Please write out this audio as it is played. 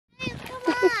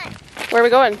Where are we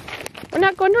going? We're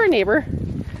not going to our neighbor.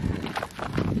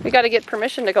 We got to get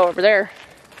permission to go over there.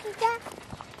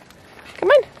 Come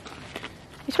on.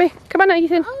 This way. Come on now,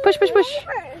 Ethan. Push, push, push.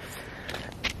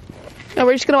 No,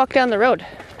 we're just going to walk down the road.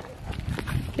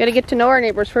 We got to get to know our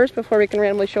neighbors first before we can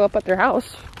randomly show up at their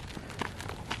house.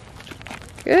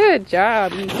 Good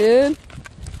job, Ethan.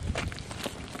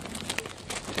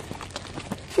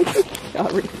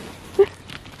 Aubrey.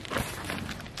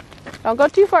 Don't go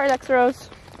too far, Alexa Rose.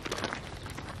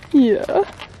 Yeah.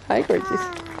 Hi, gorgeous.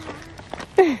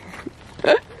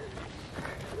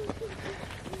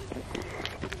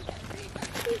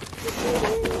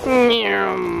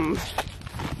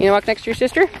 You gonna walk next to your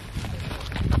sister?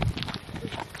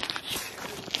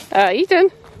 Ethan,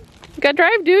 you gotta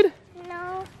drive, dude.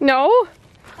 No. No?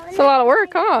 It's a lot of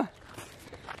work, huh?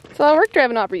 It's a lot of work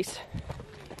driving Aubrey's.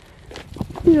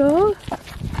 Yeah.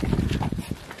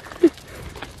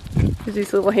 There's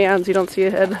these little hands, you don't see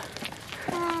ahead.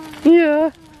 Yeah.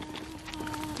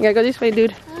 You gotta go this way,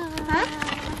 dude.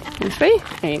 This way?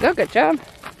 There you go, good job.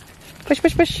 Push,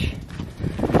 push, push.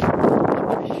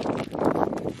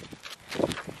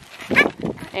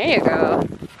 There you go.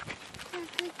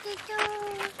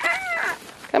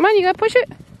 Come on, you gotta push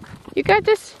it. You got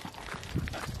this.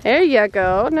 There you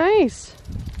go, nice.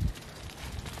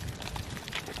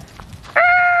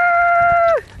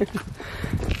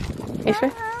 Nice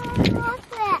way.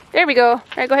 There we go.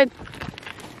 Alright, go ahead.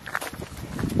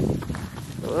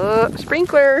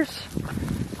 Sprinklers.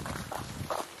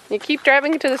 You keep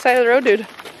driving to the side of the road, dude.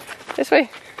 This way.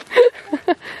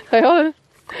 Wait, hold on.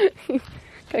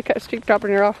 I got a street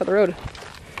dropping her off of the road.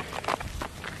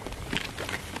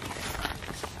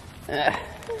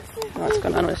 What's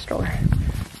going on with the stroller?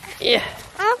 Yeah.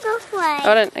 I'll go play.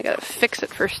 Hold on, I gotta fix it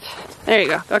first. There you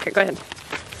go. Okay, go ahead.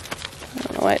 I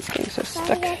don't know why it's getting so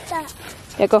stuck.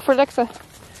 Yeah, go for Alexa.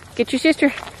 Get your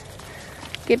sister.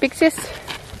 Get big sis.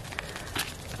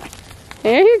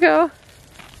 There you go.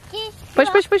 Push,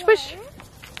 push, push, push.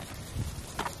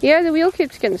 Yeah, the wheel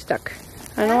keeps getting stuck.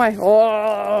 I don't know why.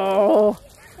 Oh,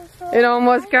 it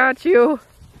almost got you.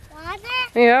 Water?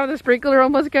 Yeah, the sprinkler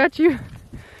almost got you.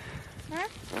 Huh?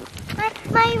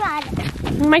 My water.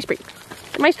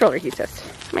 My stroller, he says.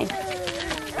 Mine. I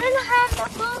don't have the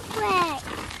boat way.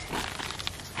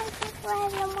 I just play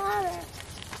in the water.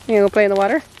 You gonna go play in the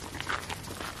water?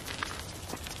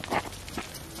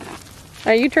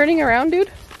 Are you turning around,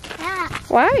 dude? Yeah.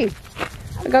 Why?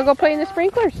 I gotta go play in the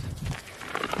sprinklers.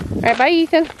 Alright, bye,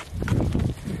 Ethan.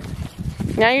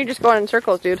 Now you're just going in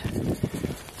circles, dude.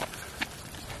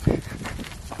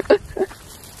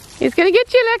 He's gonna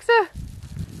get you, Alexa.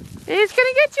 He's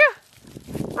gonna get you.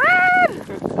 Run!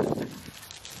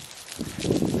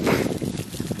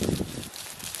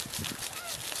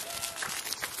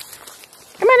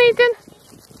 Come on, Ethan.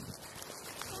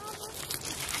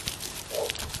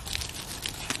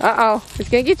 Uh-oh, he's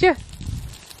gonna get you.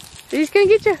 He's gonna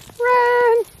get you.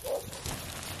 Run!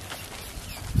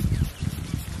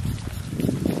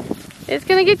 It's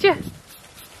gonna get you.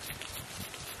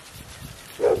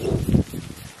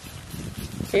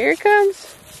 Here it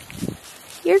comes.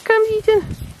 Here comes Ethan.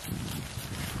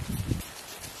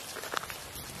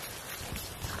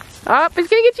 Oh, it's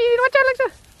gonna get you. Watch out,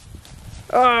 Alexa.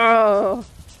 Oh.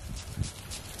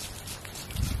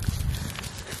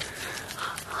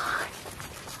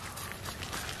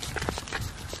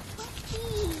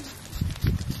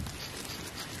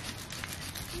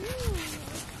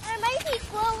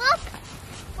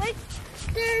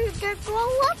 They're grow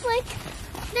up like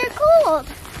they're cold.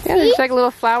 Yeah, they're just like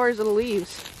little flowers, little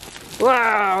leaves.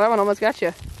 Wow, that one almost got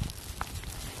you.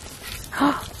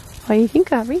 What do you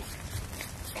think, Aubrey?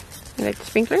 You like the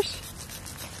sprinklers?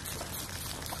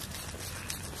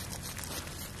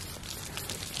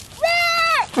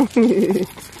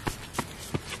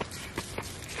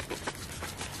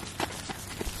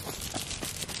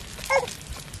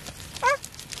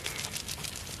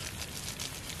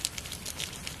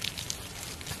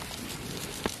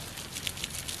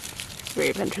 Very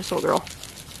adventurous little girl.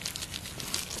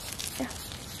 Yeah.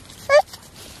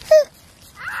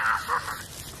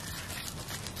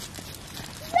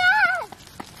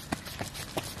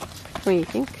 What do you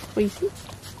think? What do you see?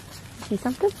 See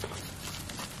something?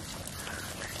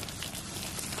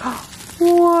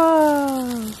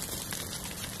 Whoa!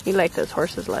 You like those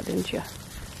horses a lot, didn't you?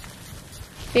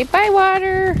 Say bye,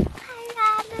 water. Bye,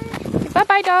 Water. Bye,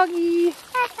 bye, doggy.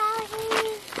 Bye, doggy.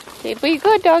 Say be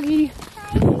good, doggy. Bye,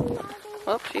 doggy.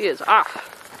 Oh, she is off.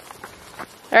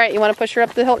 All right, you want to push her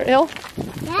up the hill?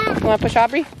 Yeah. You want to push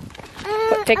Aubrey?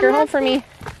 Take her home for me.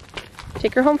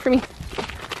 Take her home for me.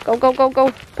 Go, go, go,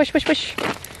 go. Push, push, push.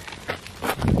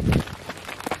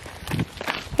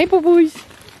 Hey, boo boys.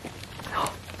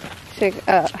 Say,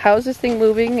 how's this thing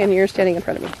moving? And you're standing in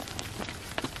front of me.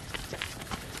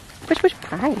 Push, push.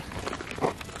 Hi.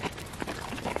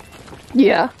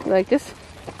 Yeah, you like this?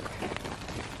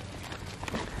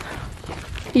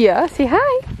 Yeah, say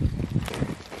hi.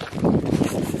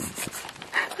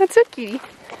 That's so cutie.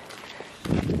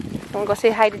 You wanna go say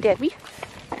hi to Debbie?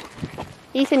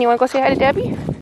 Ethan, you wanna go say hi to Debbie?